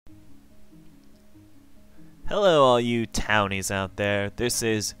Hello all you townies out there, this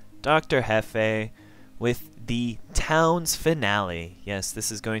is DoctorJefe with the Towns finale. Yes, this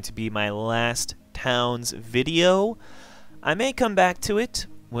is going to be my last Towns video. I may come back to it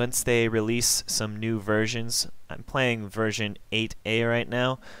once they release some new versions. I'm playing version 8A right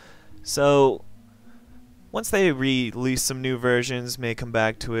now, so once they release some new versions, may come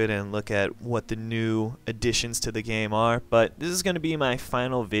back to it and look at what the new additions to the game are. But this is going to be my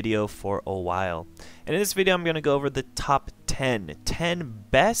final video for a while. And in this video, I'm going to go over the top 10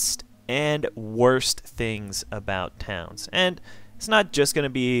 best and worst things about towns. And it's not just going to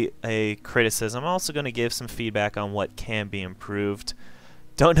be a criticism. I'm also going to give some feedback on what can be improved.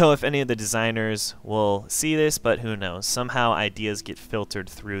 Don't know if any of the designers will see this, but who knows? Somehow ideas get filtered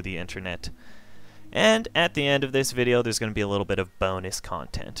through the internet. And at the end of this video, there's going to be a little bit of bonus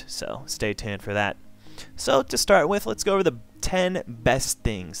content, so stay tuned for that. So to start with, let's go over the 10 best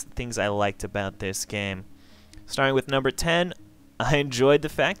things, the things I liked about this game. Starting with number 10, I enjoyed the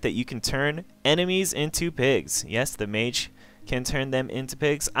fact that you can turn enemies into pigs. Yes, the mage can turn them into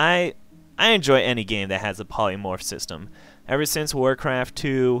pigs. I enjoy any game that has a polymorph system. Ever since Warcraft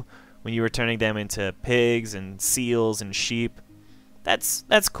 2, when you were turning them into pigs and seals and sheep, that's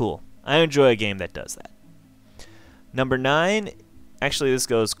cool. I enjoy a game that does that. Number 9, actually this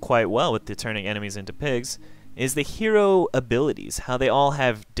goes quite well with the turning enemies into pigs, is the hero abilities, how they all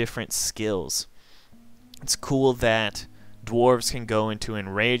have different skills. It's cool that dwarves can go into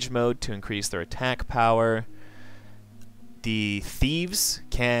enrage mode to increase their attack power. The thieves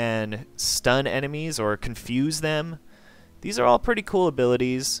can stun enemies or confuse them. These are all pretty cool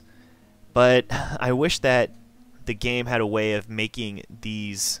abilities, but I wish that the game had a way of making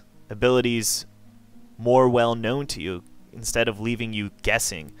these abilities more well known to you instead of leaving you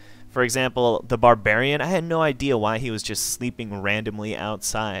guessing. For example, the barbarian, I had no idea why he was just sleeping randomly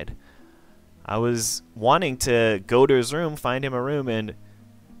outside. I was wanting to go to his room, find him a room, and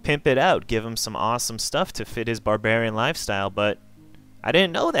pimp it out, give him some awesome stuff to fit his barbarian lifestyle, but I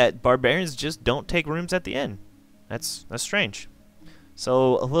didn't know that barbarians just don't take rooms at the inn. That's strange.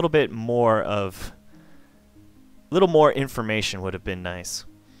 So a little more information would have been nice.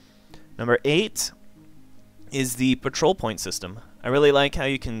 Number 8 is the patrol point system. I really like how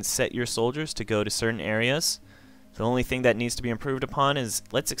you can set your soldiers to go to certain areas. The only thing that needs to be improved upon is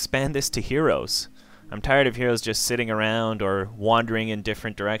let's expand this to heroes. I'm tired of heroes just sitting around or wandering in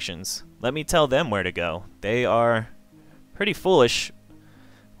different directions. Let me tell them where to go. They are pretty foolish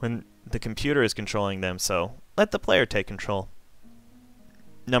when the computer is controlling them, so let the player take control.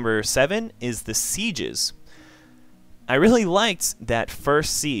 Number 7 is the sieges. I really liked that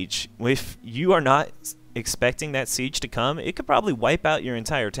first siege. If you are not expecting that siege to come, it could probably wipe out your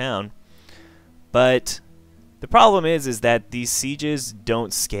entire town. But the problem is that these sieges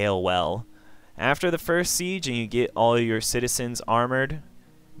don't scale well. After the first siege and you get all your citizens armored,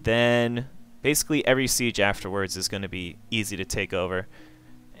 then basically every siege afterwards is going to be easy to take over.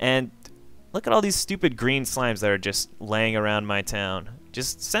 And look at all these stupid green slimes that are just laying around my town.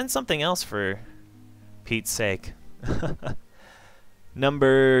 Just send something else for Pete's sake.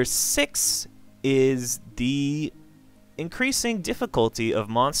 Number 6 is the increasing difficulty of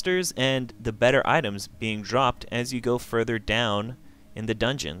monsters and the better items being dropped as you go further down in the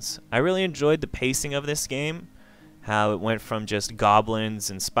dungeons. I really enjoyed the pacing of this game, how it went from just goblins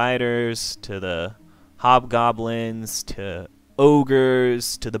and spiders to the hobgoblins to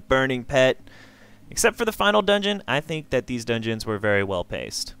ogres to the burning pet. Except for the final dungeon, I think that these dungeons were very well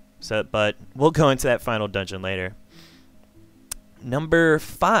paced. But we'll go into that final dungeon later. Number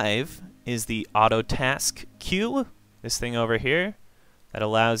 5 is the auto task queue, this thing over here that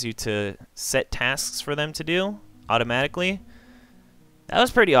allows you to set tasks for them to do automatically. That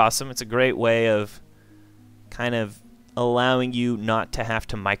was pretty awesome. It's a great way of kind of allowing you not to have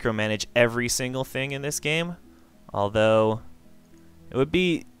to micromanage every single thing in this game, although it would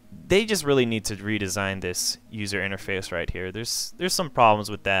be, they just really need to redesign this user interface right here. There's some problems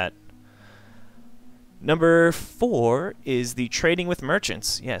with that. Number 4 is the trading with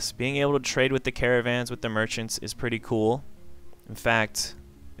merchants. Yes, being able to trade with the caravans with the merchants is pretty cool. In fact,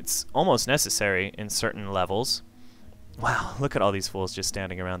 it's almost necessary in certain levels. Wow, look at all these fools just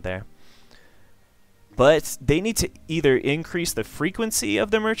standing around there. But they need to either increase the frequency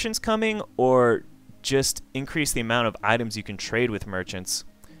of the merchants coming or just increase the amount of items you can trade with merchants.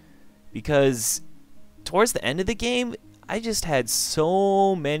 Because towards the end of the game, I just had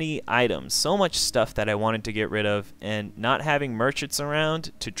so many items, so much stuff that I wanted to get rid of, and not having merchants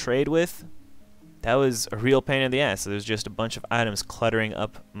around to trade with, that was a real pain in the ass. There's just a bunch of items cluttering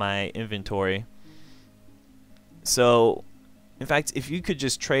up my inventory. So, in fact, if you could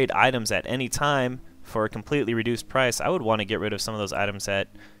just trade items at any time for a completely reduced price, I would want to get rid of some of those items at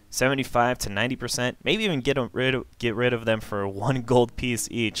 75 to 90%, maybe even get rid of them for 1 gold piece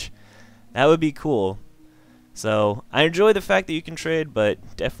each. That would be cool. So I enjoy the fact that you can trade,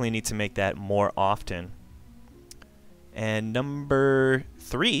 but definitely need to make that more often. And number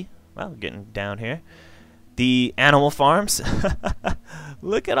 3, well, getting down here, the animal farms.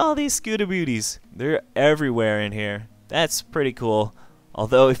 Look at all these Scooter Beauties. They're everywhere in here. That's pretty cool.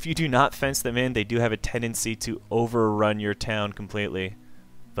 Although if you do not fence them in, they do have a tendency to overrun your town completely.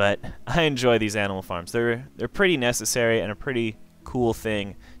 But I enjoy these animal farms. They're pretty necessary and a pretty cool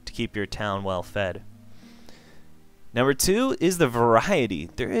thing to keep your town well fed. Number 2 is the variety.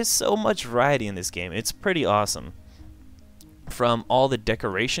 There is so much variety in this game. It's pretty awesome. From all the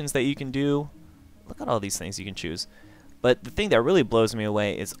decorations that you can do. Look at all these things you can choose. But the thing that really blows me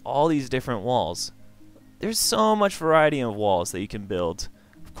away is all these different walls. There's so much variety of walls that you can build.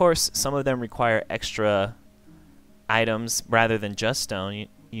 Of course, some of them require extra items rather than just stone.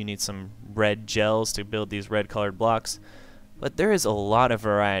 You need some red gels to build these red colored blocks. But there is a lot of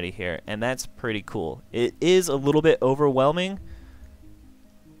variety here, and that's pretty cool. It is a little bit overwhelming,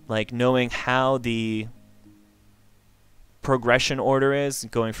 like knowing how the progression order is,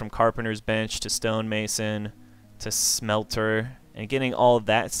 going from carpenter's bench to stonemason to smelter, and getting all of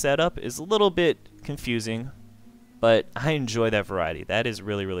that set up is a little bit confusing, but I enjoy that variety. That is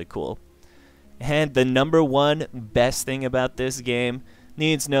really, really cool. And the number 1 best thing about this game,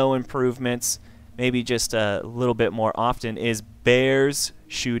 needs no improvements, maybe just a little bit more often, is bears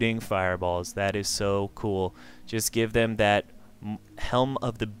shooting fireballs. That is so cool. Just give them that helm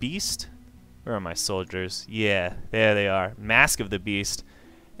of the beast. Where are my soldiers? Yeah, there they are. Mask of the beast.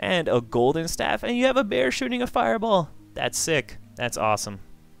 And a golden staff, and you have a bear shooting a fireball. That's sick. That's awesome.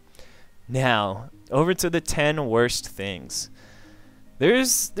 Now, over to the 10 worst things.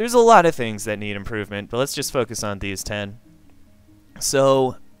 There's a lot of things that need improvement, but let's just focus on these 10.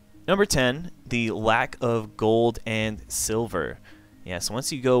 So, number 10, the lack of gold and silver. Yes,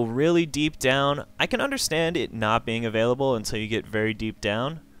 once you go really deep down, I can understand it not being available until you get very deep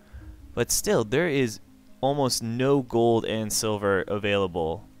down, but still, there is almost no gold and silver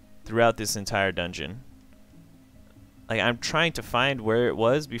available throughout this entire dungeon. Like, I'm trying to find where it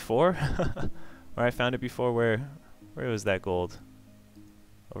was before, where I found it before. Where was that gold?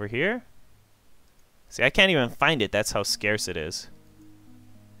 Over here? See, I can't even find it. That's how scarce it is.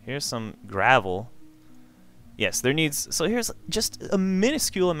 Here's some gravel. Yes, there needs... So here's just a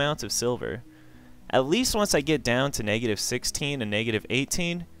minuscule amount of silver. At least once I get down to -16 and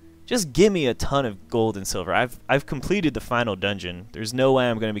 -18, just give me a ton of gold and silver. I've completed the final dungeon. There's no way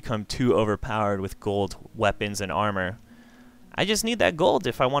I'm going to become too overpowered with gold weapons and armor. I just need that gold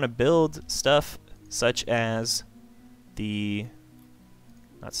if I want to build stuff such as the...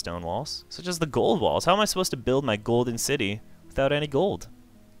 not stone walls. Such as the gold walls. How am I supposed to build my golden city without any gold?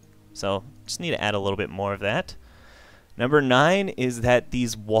 So, just need to add a little bit more of that. Number 9 is that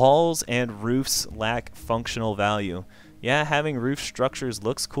these walls and roofs lack functional value. Yeah, having roof structures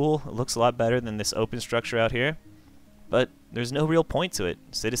looks cool. It looks a lot better than this open structure out here. But there's no real point to it.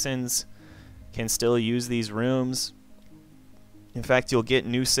 Citizens can still use these rooms. In fact, you'll get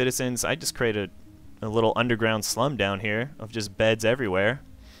new citizens. I just created a little underground slum down here of just beds everywhere.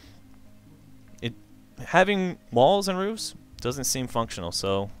 Having walls and roofs doesn't seem functional,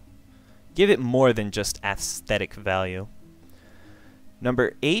 so give it more than just aesthetic value.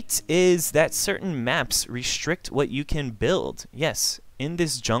 Number 8 is that certain maps restrict what you can build. Yes, in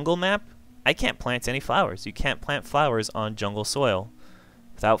this jungle map, I can't plant any flowers. You can't plant flowers on jungle soil.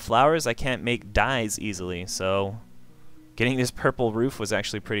 Without flowers, I can't make dyes easily, so getting this purple roof was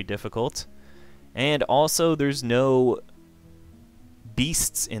actually pretty difficult. And also, there's no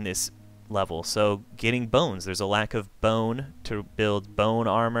beasts in this level, so getting bones. There's a lack of bone to build bone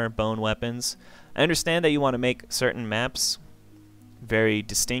armor, bone weapons. I understand that you want to make certain maps very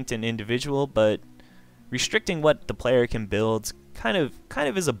distinct and individual, but restricting what the player can build kind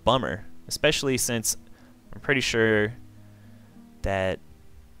of is a bummer, especially since I'm pretty sure that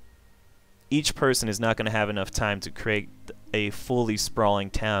each person is not going to have enough time to create a fully sprawling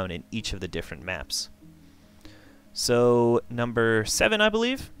town in each of the different maps. So number 7, I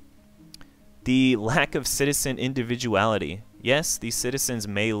believe, the lack of citizen individuality. Yes, these citizens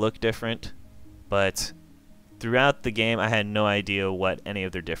may look different, but throughout the game, I had no idea what any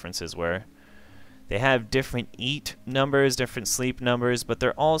of their differences were. They have different eat numbers, different sleep numbers, but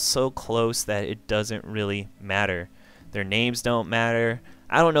they're all so close that it doesn't really matter. Their names don't matter.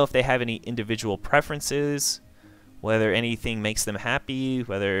 I don't know if they have any individual preferences, whether anything makes them happy,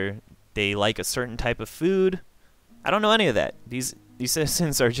 whether they like a certain type of food. I don't know any of that. These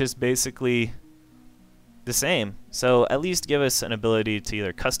citizens are just basically the same. So at least give us an ability to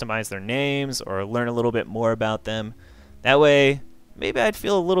either customize their names or learn a little bit more about them. That way, maybe I'd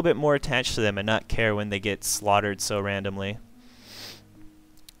feel a little bit more attached to them and not care when they get slaughtered so randomly.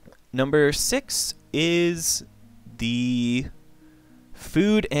 Number 6 is the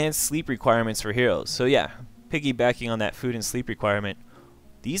food and sleep requirements for heroes. So yeah, piggybacking on that food and sleep requirement,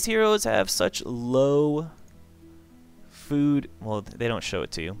 these heroes have such low food. Well, they don't show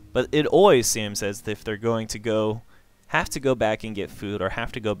it to you, but it always seems as if they're going to have to go back and get food or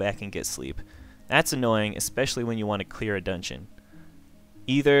have to go back and get sleep. That's annoying, especially when you want to clear a dungeon.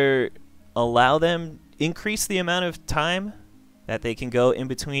 Either allow them, increase the amount of time that they can go in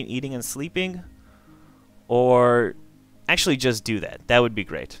between eating and sleeping, or actually just do that. That would be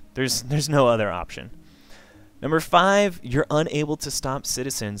great. There's no other option. Number 5, you're unable to stop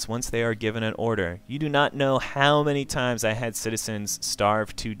citizens once they are given an order. You do not know how many times I had citizens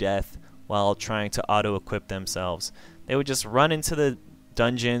starve to death while trying to auto-equip themselves. They would just run into the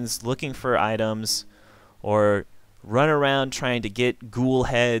dungeons looking for items, or run around trying to get ghoul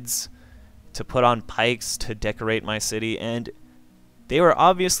heads to put on pikes to decorate my city, and they were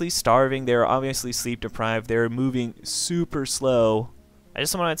obviously starving, they were obviously sleep deprived, they were moving super slow. I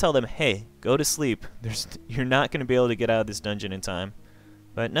just want to tell them, hey, go to sleep. You're not going to be able to get out of this dungeon in time.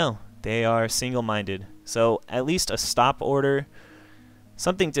 But no, they are single-minded. So at least a stop order,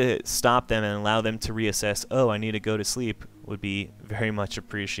 something to stop them and allow them to reassess, oh, I need to go to sleep, would be very much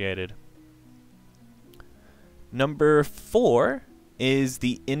appreciated. Number 4 is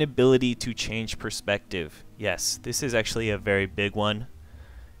the inability to change perspective. Yes, this is actually a very big one.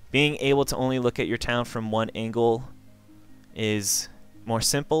 Being able to only look at your town from one angle is more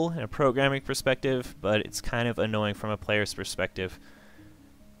simple in a programming perspective, but it's kind of annoying from a player's perspective.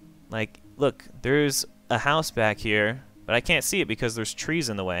 Like, look, there's a house back here, but I can't see it because there's trees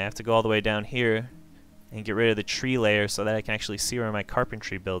in the way. I have to go all the way down here and get rid of the tree layer so that I can actually see where my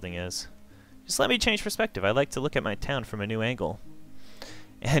carpentry building is. Just let me change perspective. I like to look at my town from a new angle.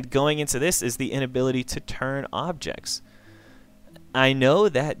 And going into this is the inability to turn objects. I know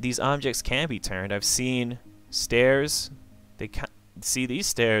that these objects can be turned. I've seen stairs. See, these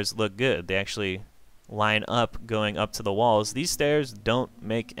stairs look good. They actually line up going up to the walls. These stairs don't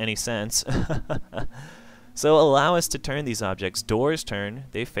make any sense. So allow us to turn these objects. Doors turn.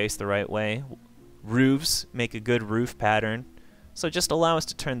 They face the right way. Roofs make a good roof pattern. So just allow us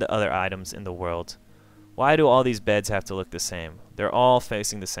to turn the other items in the world. Why do all these beds have to look the same? They're all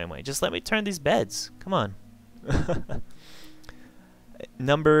facing the same way. Just let me turn these beds. Come on.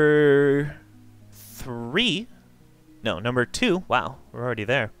 Number 2. Wow, we're already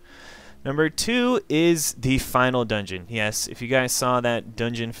there. Number 2 is the final dungeon. Yes, if you guys saw that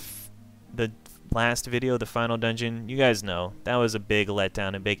dungeon, the last video, the final dungeon, you guys know that was a big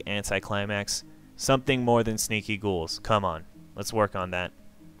letdown, a big anticlimax. Something more than sneaky ghouls. Come on, let's work on that.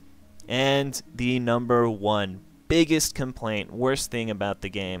 And the number 1 biggest complaint, worst thing about the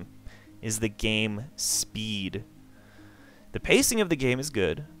game, is the game speed. The pacing of the game is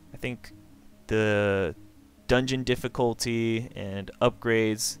good. I think the dungeon difficulty and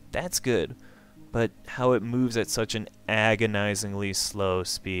upgrades, that's good. But how it moves at such an agonizingly slow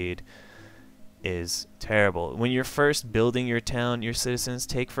speed is terrible. When you're first building your town, your citizens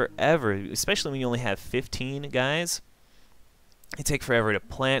take forever, especially when you only have 15 guys. They take forever to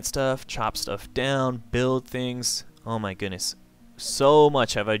plant stuff, chop stuff down, build things. Oh my goodness. So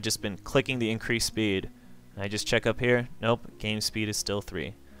much have I just been clicking the increased speed. I just check up here. Nope, game speed is still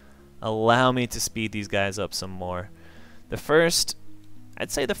 3. Allow me to speed these guys up some more.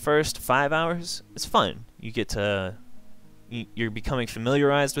 I'd say the first 5 hours is fun. You get to, you're becoming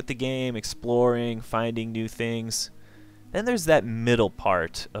familiarized with the game, exploring, finding new things. Then there's that middle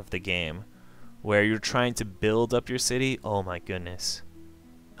part of the game where you're trying to build up your city. Oh my goodness.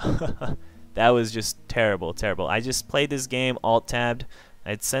 That was just terrible, terrible. I just played this game, alt-tabbed.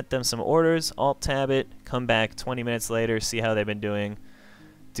 I'd sent them some orders, alt-tab it, come back 20 minutes later, see how they've been doing,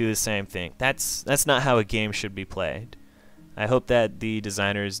 do the same thing. That's not how a game should be played. I hope that the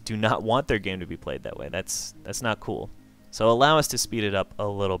designers do not want their game to be played that way. That's not cool. So allow us to speed it up a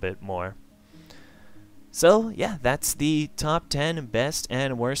little bit more. So yeah, that's the top 10 best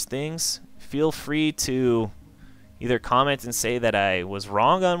and worst things. Feel free to either comment and say that I was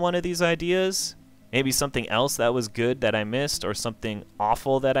wrong on one of these ideas, maybe something else that was good that I missed, or something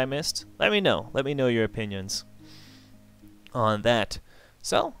awful that I missed. Let me know. Let me know your opinions on that.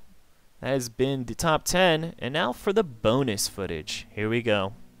 So, that has been the top 10, and now for the bonus footage. Here we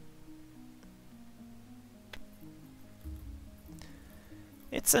go.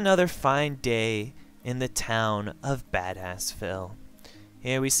 It's another fine day in the town of BadassVille.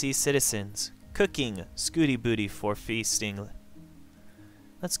 Here we see citizens cooking scooty booty for feasting.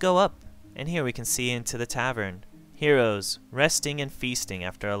 Let's go up, and here we can see into the tavern. Heroes resting and feasting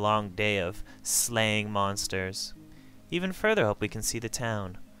after a long day of slaying monsters. Even further up we can see the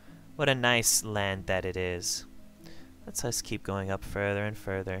town. What a nice land that it is. Let's just keep going up further and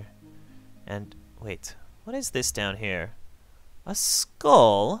further. And wait, what is this down here? A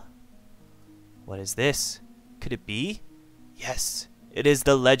skull? What is this? Could it be? Yes, it is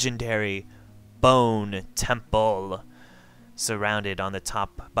the legendary Bone Temple. Surrounded on the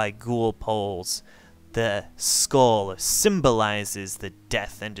top by ghoul poles, the skull symbolizes the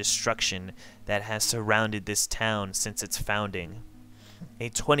death and destruction that has surrounded this town since its founding. A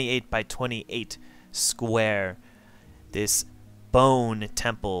 28 by 28 square, this Bone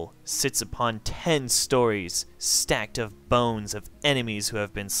Temple sits upon 10 stories stacked of bones of enemies who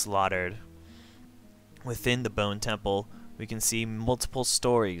have been slaughtered. Within the Bone Temple, we can see multiple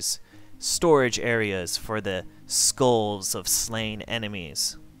stories, storage areas for the skulls of slain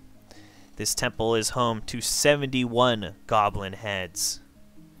enemies. This temple is home to 71 goblin heads,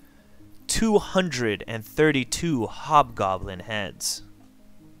 232 hobgoblin heads,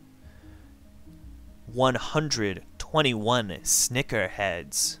 121 snicker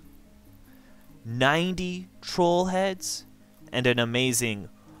heads, 90 troll heads, and an amazing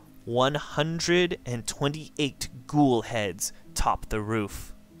 128 ghoul heads top the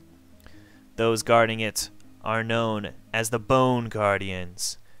roof. Those guarding it are known as the Bone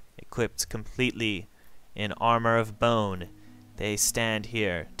Guardians. Equipped completely in armor of bone, they stand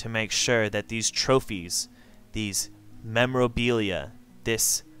here to make sure that these trophies, these memorabilia,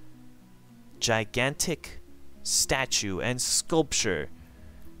 this gigantic statue and sculpture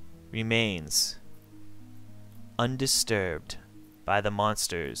remains undisturbed by the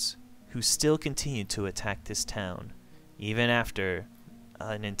monsters who still continue to attack this town, even after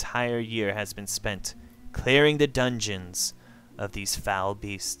an entire year has been spent clearing the dungeons of these foul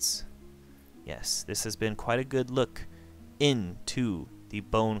beasts. Yes, this has been quite a good look into the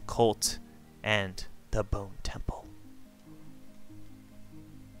Bone Cult and the Bone Temple.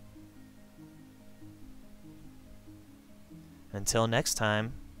 Until next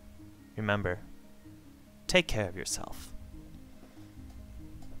time, remember, take care of yourself.